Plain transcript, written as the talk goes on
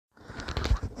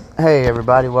Hey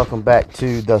everybody, welcome back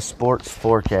to the Sports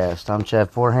Forecast. I'm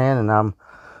Chad Forehand and I'm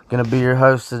going to be your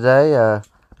host today.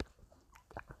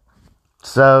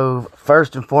 So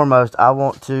first and foremost, I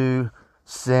want to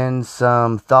send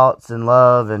some thoughts and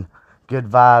love and good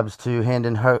vibes to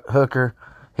Hendon Hooker.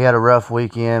 He had a rough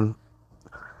weekend.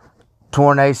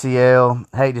 Torn ACL.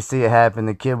 Hate to see it happen.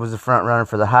 The kid was the front runner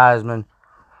for the Heisman.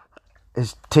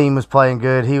 His team was playing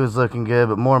good. He was looking good,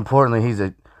 but more importantly,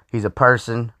 he's a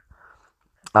person.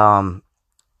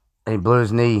 He blew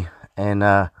his knee, and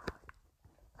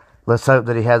let's hope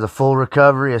that he has a full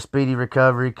recovery, a speedy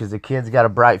recovery, because the kid's got a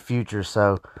bright future.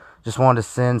 So just wanted to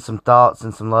send some thoughts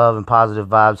and some love and positive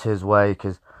vibes his way,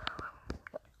 because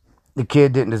the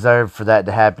kid didn't deserve for that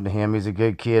to happen to him. He's a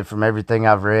good kid from everything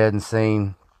I've read and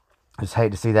seen. Just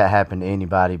hate to see that happen to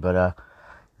anybody, but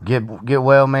get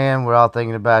well, man. We're all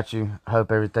thinking about you.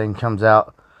 Hope everything comes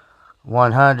out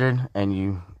 100 and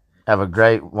you have a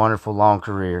great, wonderful, long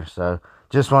career. So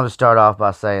just wanted to start off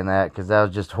by saying that, because that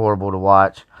was just horrible to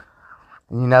watch.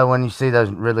 You know, when you see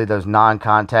those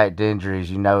non-contact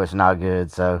injuries, you know it's not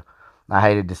good. So I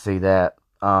hated to see that.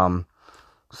 So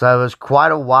it was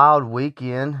quite a wild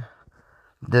weekend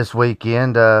this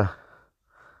weekend.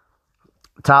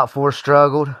 Top four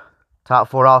struggled. Top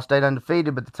four all stayed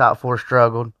undefeated, but the top four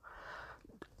struggled.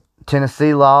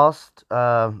 Tennessee lost,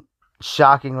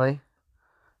 shockingly.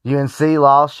 UNC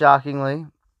lost, shockingly.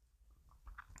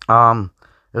 It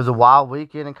was a wild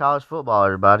weekend in college football,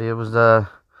 everybody. It was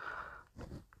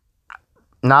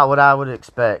not what I would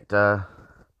expect.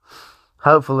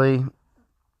 Hopefully,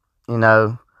 you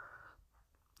know,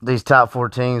 these top four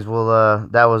teams will,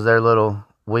 that was their little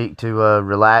week to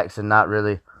relax and not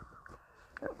really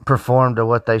perform to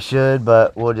what they should,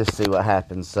 but we'll just see what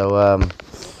happens. So,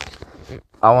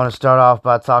 I want to start off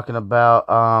by talking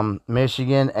about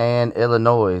Michigan and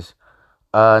Illinois.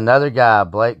 Another guy,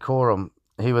 Blake Corum,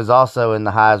 he was also in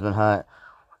the Heisman hunt.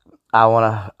 I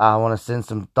want to send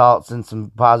some thoughts and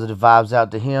some positive vibes out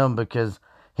to him, because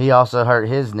he also hurt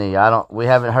his knee. We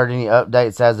haven't heard any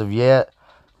updates as of yet,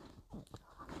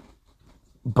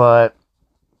 but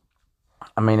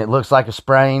I mean, it looks like a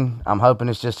sprain. I'm hoping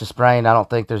it's just a sprain. I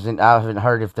haven't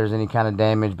heard if there's any kind of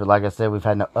damage, but like I said, we've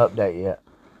had no update yet.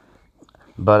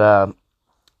 But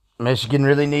Michigan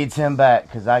really needs him back,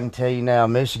 because I can tell you now,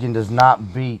 Michigan does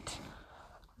not beat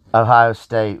Ohio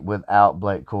State without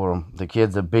Blake Corum. The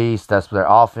kid's a beast. That's their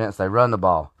offense. They run the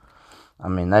ball. I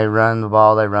mean, they run the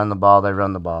ball, they run the ball, they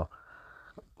run the ball.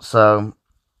 So,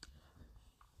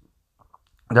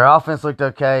 their offense looked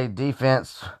okay.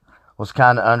 Defense was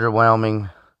kind of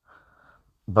underwhelming.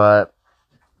 But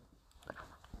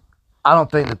I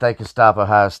don't think that they can stop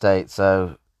Ohio State.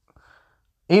 So,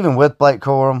 even with Blake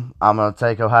Corum, I'm going to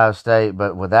take Ohio State.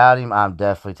 But without him, I'm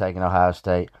definitely taking Ohio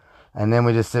State. And then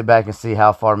we just sit back and see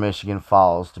how far Michigan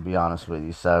falls, to be honest with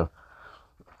you. So,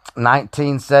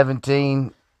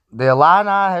 19-17, the Illini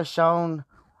have shown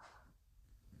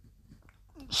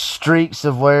streaks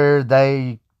of where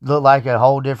they look like a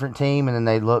whole different team, and then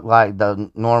they look like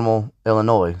the normal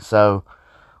Illinois. So,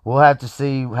 we'll have to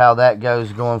see how that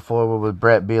goes going forward with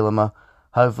Brett Bielema.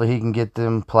 Hopefully he can get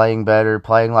them playing better,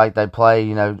 playing like they play.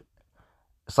 You know,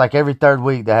 it's like every third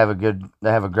week they have a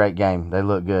great game. They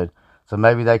look good. So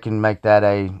maybe they can make that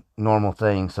a normal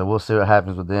thing. So we'll see what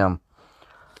happens with them.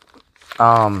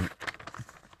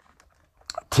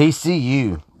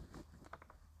 TCU.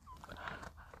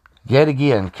 Yet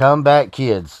again, comeback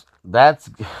kids. I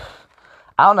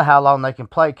don't know how long they can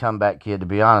play comeback kid, to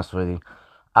be honest with you.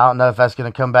 I don't know if that's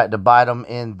going to come back to bite them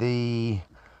in the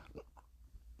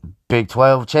Big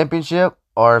 12 championship,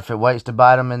 or if it waits to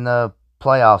bite them in the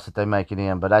playoffs that they make it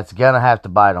in. But that's going to have to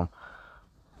bite them.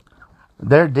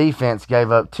 Their defense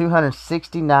gave up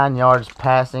 269 yards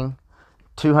passing,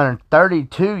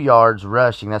 232 yards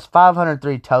rushing. That's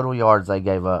 503 total yards they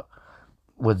gave up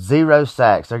with 0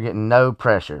 sacks. They're getting no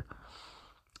pressure.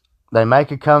 They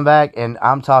make a comeback, and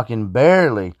I'm talking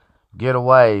barely get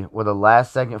away with a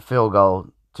last-second field goal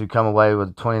to come away with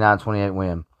a 29-28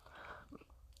 win.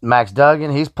 Max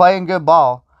Duggan, he's playing good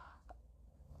ball,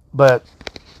 but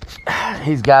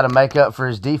he's got to make up for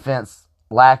his defense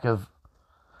lack of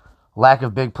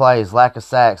big plays, lack of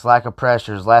sacks, lack of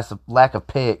pressures, lack of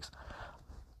picks.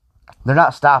 They're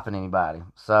not stopping anybody.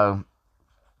 So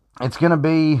it's gonna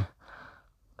be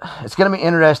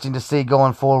interesting to see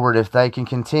going forward if they can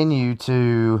continue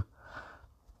to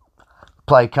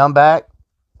play comeback,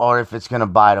 or if it's gonna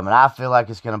bite them. And I feel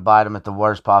like it's gonna bite them at the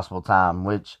worst possible time,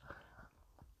 which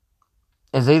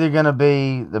is either gonna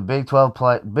be the Big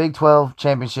 12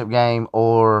 championship game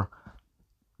or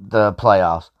the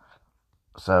playoffs.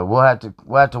 So we'll have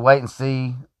to wait and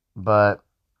see. But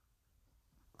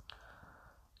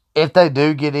if they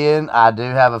do get in, I do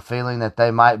have a feeling that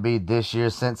they might be this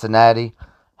year's Cincinnati.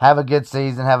 Have a good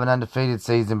season, have an undefeated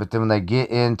season, but then when they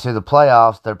get into the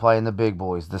playoffs, they're playing the big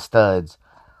boys, the studs.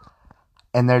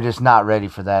 And they're just not ready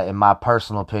for that, in my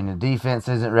personal opinion. Defense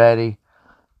isn't ready.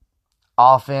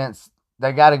 Offense,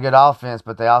 they got a good offense,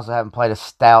 but they also haven't played a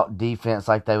stout defense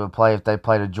like they would play if they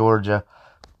played a Georgia.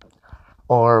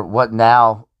 Or what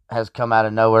now has come out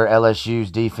of nowhere, LSU's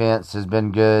defense has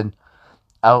been good.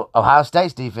 Ohio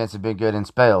State's defense has been good in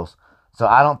spells. So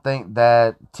I don't think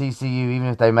that TCU, even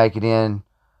if they make it in,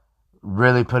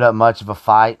 really put up much of a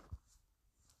fight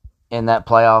in that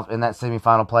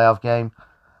semifinal playoff game.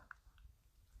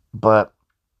 But,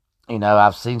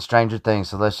 I've seen stranger things,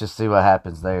 so let's just see what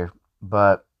happens there.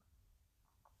 But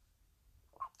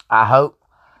I hope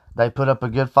they put up a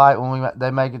good fight when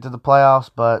they make it to the playoffs.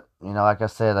 But, like I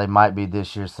said, they might be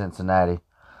this year's Cincinnati.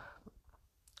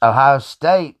 Ohio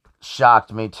State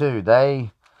shocked me too.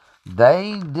 They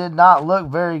did not look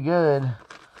very good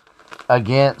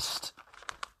against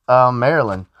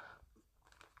Maryland.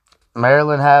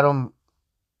 Maryland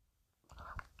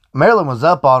was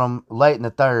up on them late in the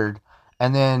third,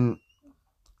 and then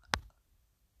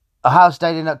Ohio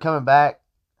State ended up coming back,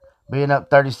 being up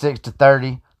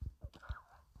 36-30,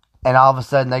 and all of a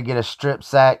sudden they get a strip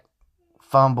sack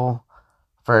fumble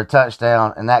for a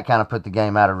touchdown, and that kind of put the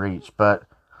game out of reach. But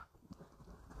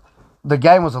the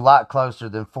game was a lot closer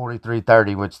than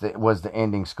 43-30, which was the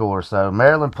ending score. So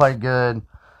Maryland played good.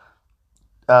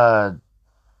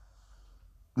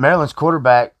 Maryland's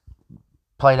quarterback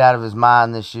played out of his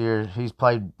mind this year. He's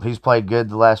played good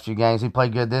the last few games. He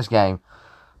played good this game.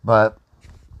 But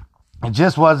it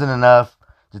just wasn't enough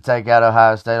to take out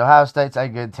Ohio State. Ohio State's a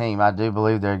good team. I do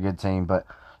believe they're a good team. But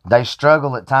they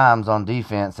struggle at times on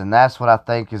defense, and that's what I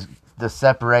think is the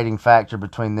separating factor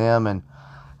between them and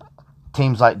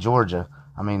teams like Georgia.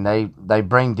 I mean, they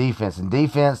bring defense. And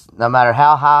defense, no matter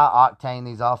how high octane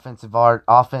these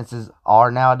offenses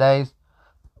are nowadays,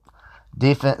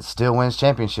 defense still wins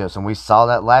championships. And we saw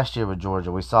that last year with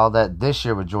Georgia. We saw that this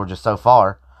year with Georgia so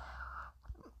far,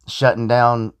 shutting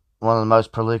down one of the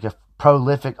most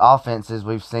prolific offenses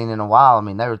we've seen in a while. I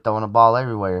mean, they were throwing the ball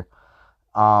everywhere.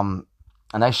 And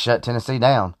they shut Tennessee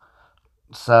down.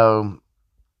 So,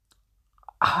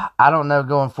 I don't know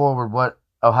going forward what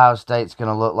Ohio State's going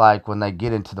to look like when they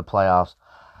get into the playoffs.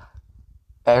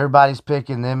 Everybody's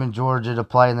picking them in Georgia to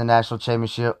play in the national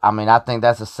championship. I mean, I think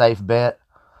that's a safe bet.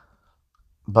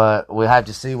 But we have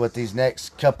to see what these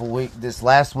next couple weeks, this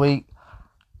last week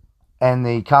and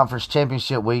the conference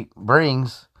championship week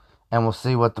brings, and we'll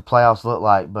see what the playoffs look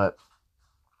like. But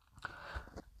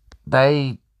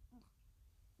they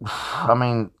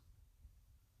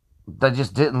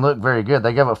just didn't look very good.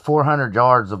 They gave up 400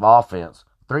 yards of offense,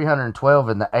 312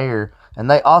 in the air, and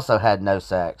they also had no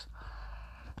sacks.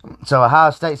 So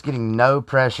Ohio State's getting no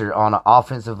pressure on an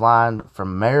offensive line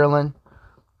from Maryland.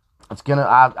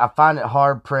 I find it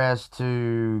hard pressed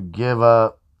to get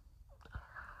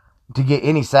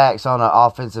any sacks on an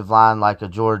offensive line like a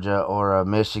Georgia or a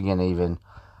Michigan even.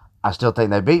 I still think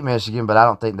they beat Michigan, but I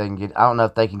don't know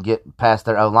if they can get past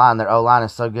their O-line. Their O-line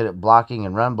is so good at blocking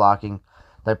and run blocking,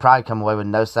 they probably come away with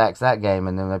no sacks that game.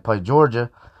 And then they play Georgia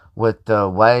with the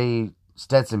way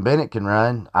Stetson Bennett can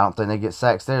run. I don't think they get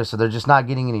sacks there. So they're just not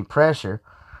getting any pressure.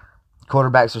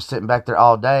 Quarterbacks are sitting back there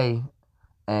all day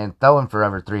and throwing for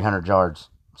over 300 yards.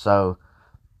 So,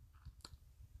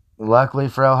 luckily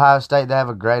for Ohio State, they have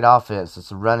a great offense.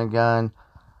 It's a run and gun.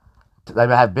 They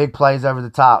have big plays over the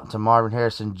top to Marvin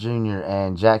Harrison Jr.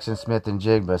 and Jackson Smith and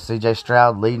Jigba. C.J.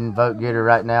 Stroud, leading vote getter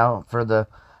right now for the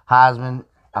Heisman.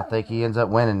 I think he ends up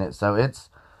winning it. So,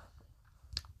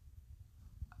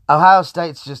 Ohio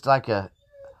State's just like a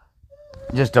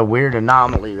weird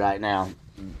anomaly right now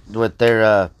with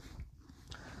their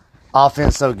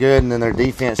offense so good, and then their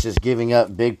defense just giving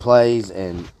up big plays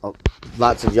and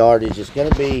lots of yardage. It's going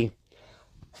to be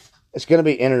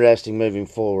interesting moving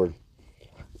forward.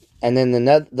 And then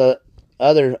the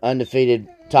other undefeated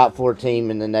top 4 team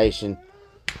in the nation,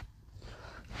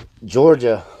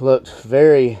 Georgia, looked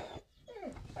very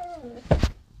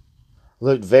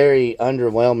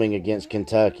underwhelming against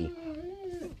Kentucky.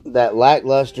 That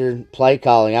lackluster play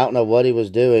calling, I don't know what he was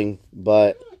doing,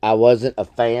 but I wasn't a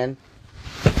fan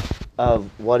of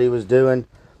what he was doing.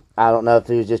 I don't know if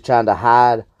he was just trying to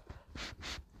hide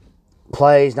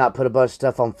plays, not put a bunch of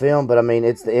stuff on film, but I mean,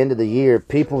 it's the end of the year.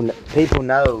 People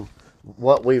know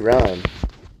what we run,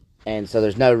 and so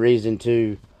there's no reason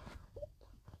to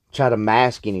try to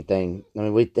mask anything. I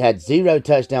mean, we had 0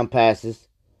 touchdown passes.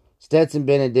 Stetson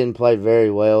Bennett didn't play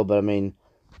very well, but I mean,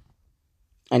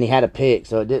 and he had a pick,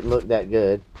 so it didn't look that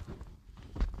good.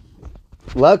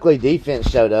 Luckily, defense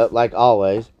showed up, like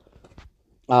always.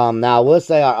 Now, I will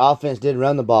say our offense did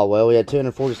run the ball well. We had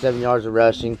 247 yards of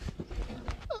rushing.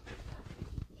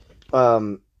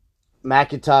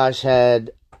 McIntosh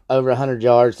had over 100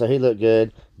 yards, so he looked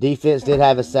good. Defense did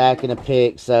have a sack and a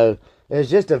pick, so it was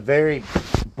just a very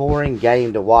boring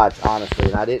game to watch, honestly.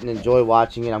 And I didn't enjoy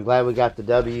watching it. I'm glad we got the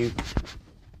W,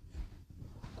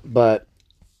 but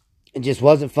it just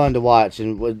wasn't fun to watch,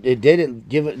 and it doesn't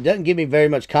give me very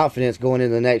much confidence going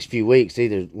into the next few weeks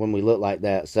either when we look like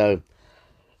that. So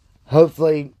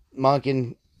hopefully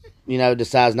Monken,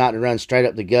 decides not to run straight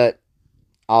up the gut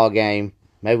all game.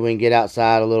 Maybe we can get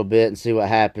outside a little bit and see what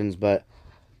happens. But,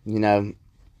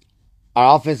 our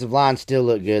offensive line still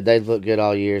looked good. They've looked good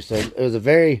all year. So it was a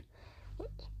very,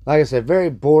 like I said,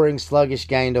 very boring, sluggish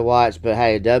game to watch. But,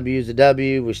 hey, a W is a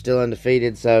W. We're still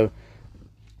undefeated. So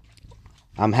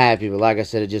I'm happy. But, like I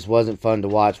said, it just wasn't fun to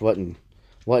watch. Wasn't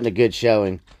a good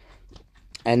showing.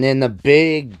 And then the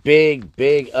big, big,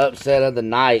 big upset of the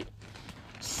night.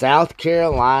 South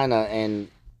Carolina and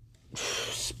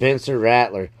Spencer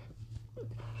Rattler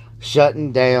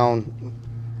shutting down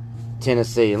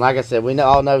Tennessee. And like I said, we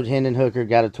all know Hendon Hooker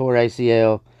got a tore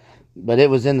ACL, but it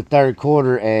was in the third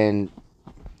quarter, and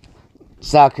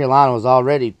South Carolina was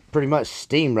already pretty much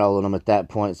steamrolling them at that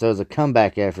point, so it was a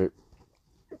comeback effort.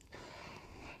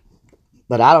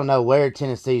 But I don't know where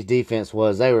Tennessee's defense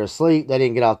was. They were asleep. They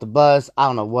didn't get off the bus. I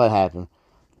don't know what happened.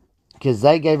 Because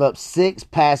they gave up 6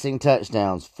 passing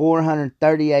touchdowns,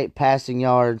 438 passing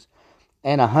yards,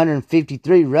 and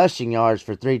 153 rushing yards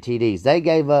for 3 TDs. They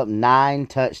gave up 9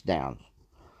 touchdowns.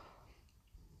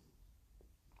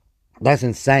 That's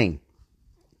insane.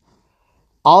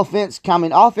 Offense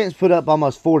put up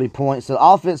almost 40 points. So the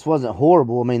offense wasn't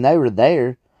horrible. I mean, they were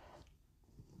there.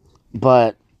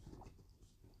 But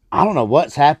I don't know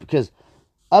what's happened, because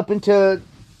up until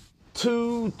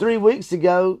 2-3 weeks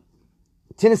ago,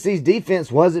 Tennessee's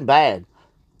defense wasn't bad.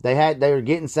 They were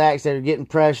getting sacks, they were getting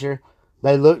pressure.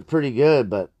 They looked pretty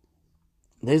good, but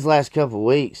these last couple of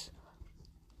weeks,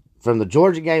 from the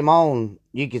Georgia game on,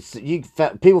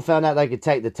 people found out they could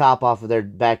take the top off of their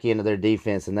back end of their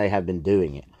defense, and they have been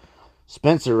doing it.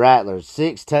 Spencer Rattler,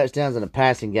 6 touchdowns in a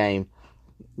passing game,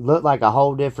 looked like a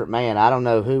whole different man. I don't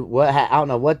know I don't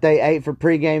know what they ate for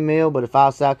pregame meal, but if I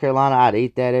was South Carolina, I'd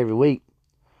eat that every week.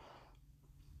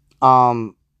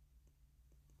 On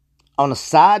a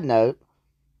side note,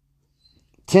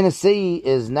 Tennessee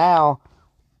is now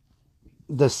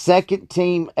the second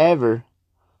team ever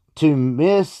to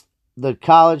miss the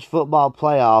college football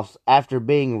playoffs after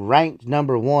being ranked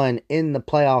number 1 in the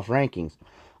playoff rankings.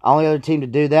 Only other team to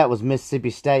do that was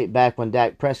Mississippi State back when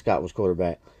Dak Prescott was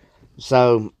quarterback.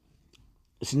 So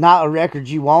it's not a record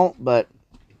you want, but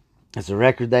it's a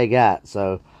record they got.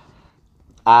 So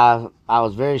I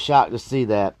was very shocked to see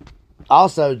that.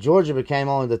 Also, Georgia became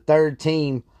only the 3rd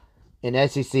team in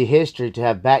SEC history to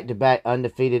have back-to-back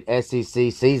undefeated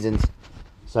SEC seasons.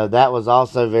 So that was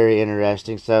also very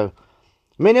interesting. So,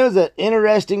 I mean, it was an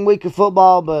interesting week of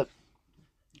football, but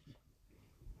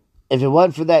if it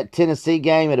wasn't for that Tennessee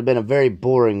game, it would have been a very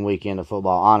boring weekend of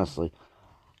football, honestly.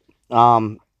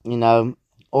 Oregon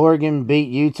beat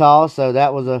Utah,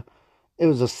 so it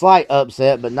was a slight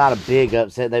upset, but not a big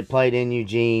upset. They played in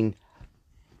Eugene.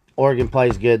 Oregon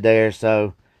plays good there,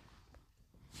 so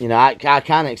I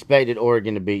kind of expected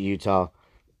Oregon to beat Utah.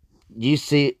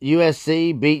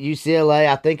 USC beat UCLA.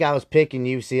 I think I was picking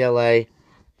UCLA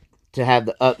to have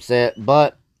the upset,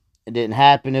 but it didn't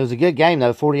happen. It was a good game,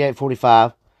 though,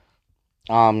 48-45.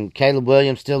 Caleb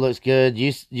Williams still looks good.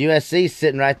 USC's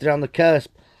sitting right there on the cusp,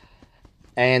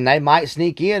 and they might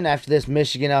sneak in after this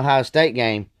Michigan-Ohio State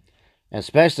game,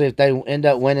 especially if they end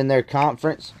up winning their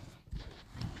conference.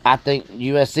 I think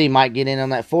USC might get in on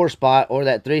that 4 spot or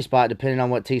that 3 spot, depending on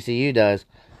what TCU does.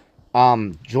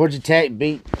 Georgia Tech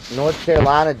beat North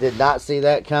Carolina. Did not see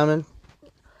that coming.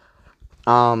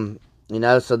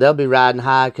 So they'll be riding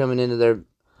high coming into their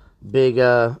big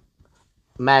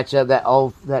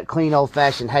matchup, that clean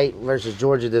old-fashioned hate versus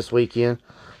Georgia this weekend.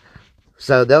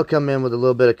 So they'll come in with a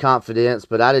little bit of confidence,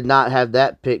 but I did not have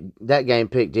that game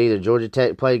picked either. Georgia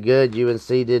Tech played good, UNC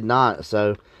did not.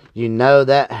 So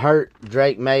that hurt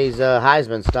Drake May's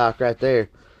Heisman stock right there.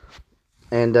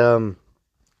 And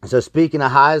so speaking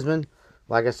of Heisman,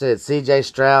 like I said, C.J.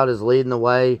 Stroud is leading the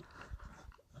way.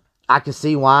 I can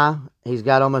see why. He's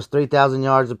got almost 3,000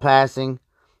 yards of passing.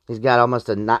 He's got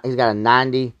a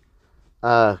 90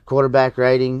 quarterback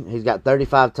rating. He's got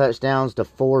 35 touchdowns to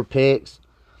 4 picks,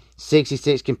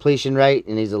 66 completion rate,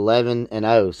 and he's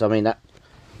 11-0. So I mean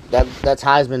that's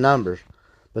Heisman numbers.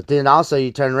 But then also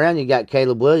you turn around, you got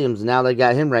Caleb Williams, and now they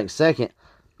got him ranked second.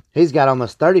 He's got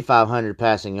almost 3,500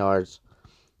 passing yards.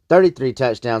 33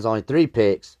 touchdowns, only 3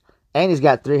 picks. And he's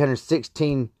got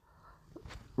 316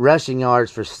 rushing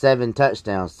yards for 7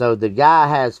 touchdowns. So the guy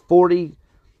has 40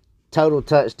 total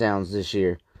touchdowns this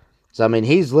year. So, I mean,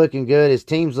 he's looking good. His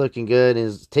team's looking good.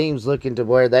 His team's looking to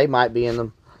where they might be in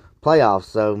the playoffs.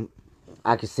 So,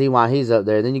 I can see why he's up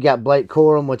there. Then you got Blake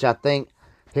Corum, which I think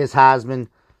his Heisman,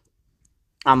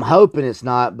 I'm hoping it's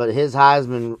not, but his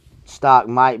Heisman stock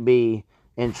might be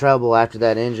in trouble after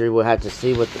that injury. We'll have to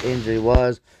see what the injury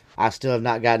was. I still have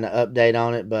not gotten an update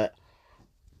on it, but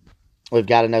we've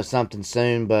got to know something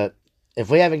soon. But if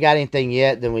we haven't got anything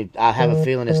yet, then I have a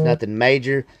feeling it's nothing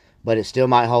major, but it still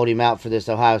might hold him out for this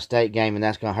Ohio State game, and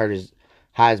that's going to hurt his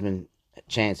Heisman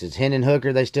chances. Hendon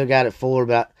Hooker, they still got it for,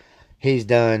 but he's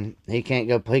done. He can't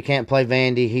go. He can't play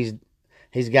Vandy.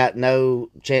 He's got no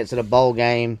chance at a bowl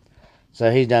game, so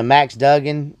he's done. Max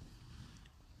Duggan,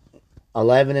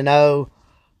 11-0.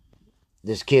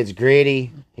 This kid's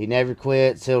gritty. He never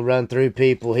quits. He'll run through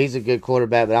people. He's a good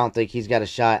quarterback, but I don't think he's got a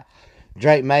shot.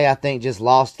 Drake May, I think, just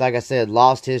lost, like I said,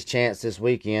 lost his chance this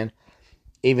weekend.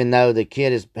 Even though the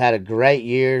kid has had a great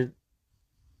year,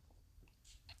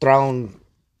 thrown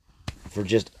for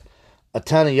just a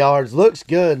ton of yards. Looks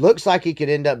good. Looks like he could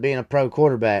end up being a pro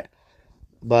quarterback.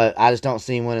 But I just don't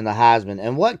see him winning the Heisman.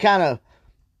 And what kind of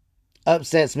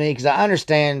upsets me, because I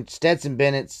understand Stetson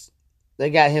Bennett's, they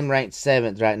got him ranked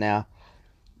 7th right now.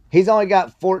 He's only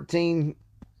got 14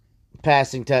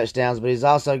 passing touchdowns, but he's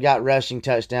also got rushing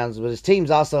touchdowns. But his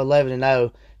team's also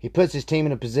 11-0. He puts his team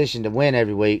in a position to win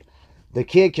every week. The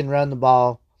kid can run the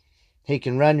ball. He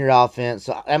can run your offense.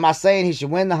 So am I saying he should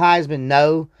win the Heisman?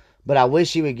 No, but I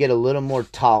wish he would get a little more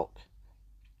talk.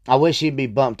 I wish he'd be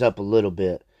bumped up a little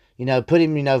bit. Put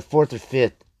him, 4th or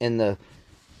 5th in the,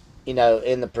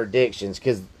 in the predictions,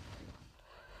 because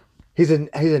he's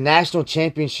a national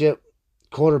championship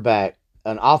quarterback,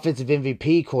 an offensive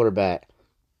MVP quarterback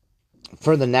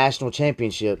for the national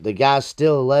championship. The guy's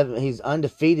still 11. He's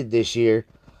undefeated this year.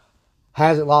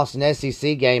 Hasn't lost an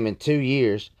SEC game in 2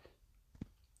 years.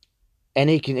 And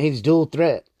he's dual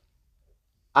threat.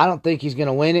 I don't think he's going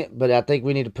to win it, but I think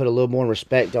we need to put a little more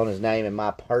respect on his name, in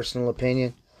my personal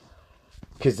opinion.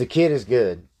 Because the kid is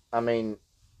good. I mean,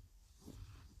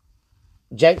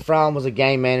 Jake Fromm was a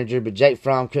game manager, but Jake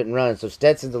Fromm couldn't run. So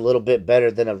Stetson's a little bit better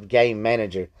than a game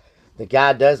manager. The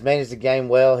guy does manage the game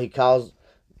well. He calls,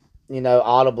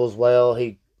 audibles well.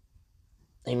 He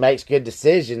makes good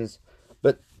decisions.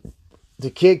 But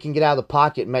the kid can get out of the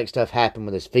pocket and make stuff happen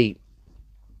with his feet.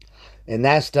 And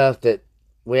that's stuff that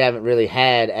we haven't really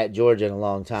had at Georgia in a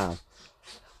long time.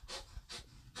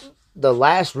 The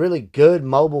last really good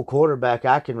mobile quarterback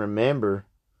I can remember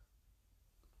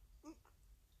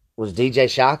was DJ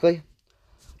Shockley.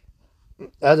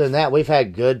 Other than that, we've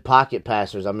had good pocket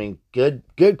passers. I mean, good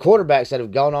quarterbacks that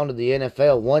have gone on to the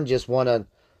NFL. One just won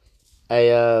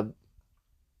a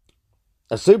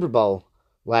Super Bowl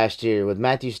last year with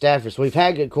Matthew Stafford. So we've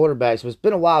had good quarterbacks, but it's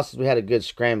been a while since we had a good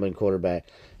scrambling quarterback.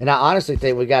 And I honestly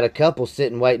think we got a couple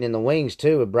sitting waiting in the wings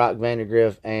too, with Brock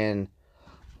Vandagriff and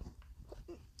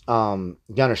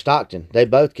Gunnar Stockton. They're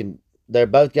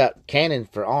both got cannon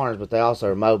for arms, but they also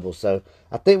are mobile. So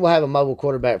I think we'll have a mobile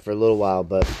quarterback for a little while,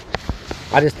 but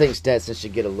I just think Stetson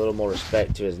should get a little more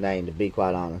respect to his name, to be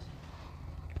quite honest.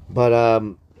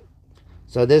 But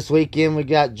so this weekend we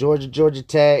got Georgia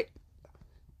Tech,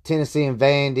 Tennessee, and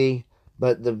Vandy.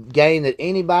 But the game that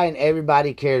anybody and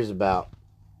everybody cares about,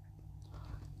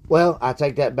 well, I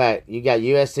take that back. You got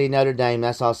USC, Notre Dame.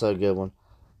 That's also a good one.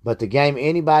 But the game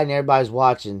anybody and everybody's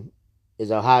watching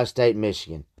is Ohio State,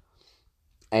 Michigan.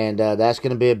 And that's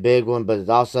going to be a big one. But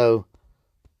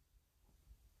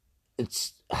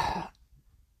it's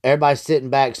everybody's sitting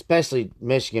back, especially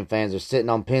Michigan fans are sitting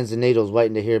on pins and needles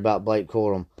waiting to hear about Blake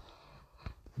Corum.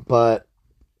 But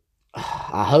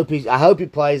I hope he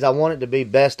plays. I want it to be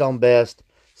best on best,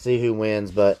 see who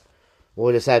wins, but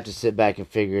we'll just have to sit back and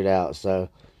figure it out. So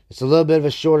it's a little bit of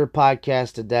a shorter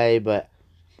podcast today, but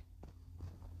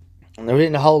there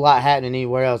isn't a whole lot happening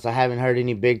anywhere else. I haven't heard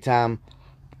any big time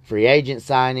free agent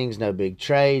signings, no big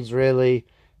trades really.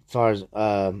 As far as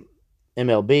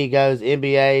MLB goes,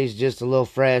 NBA's just a little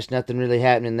fresh, nothing really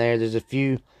happening there. There's a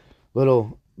few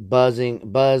little buzz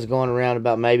going around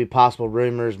about maybe possible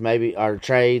rumors, maybe our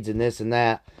trades and this and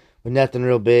that, but nothing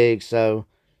real big. So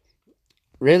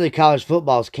really college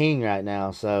football's king right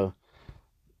now. So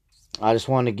I just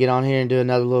wanted to get on here and do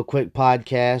another little quick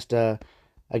podcast.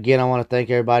 Again, I want to thank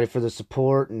everybody for the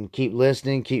support and keep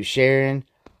listening, keep sharing,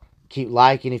 keep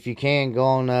liking if you can. Go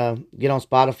on, get on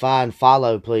Spotify and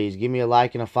follow, please. Give me a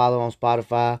like and a follow on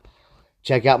Spotify.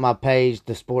 Check out my page,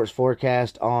 The Sports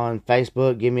Forecast, on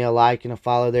Facebook. Give me a like and a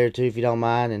follow there too if you don't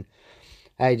mind. And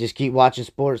Hey, just keep watching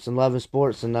sports and loving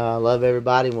sports, and love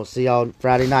everybody, and we'll see y'all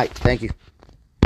Friday night. Thank you.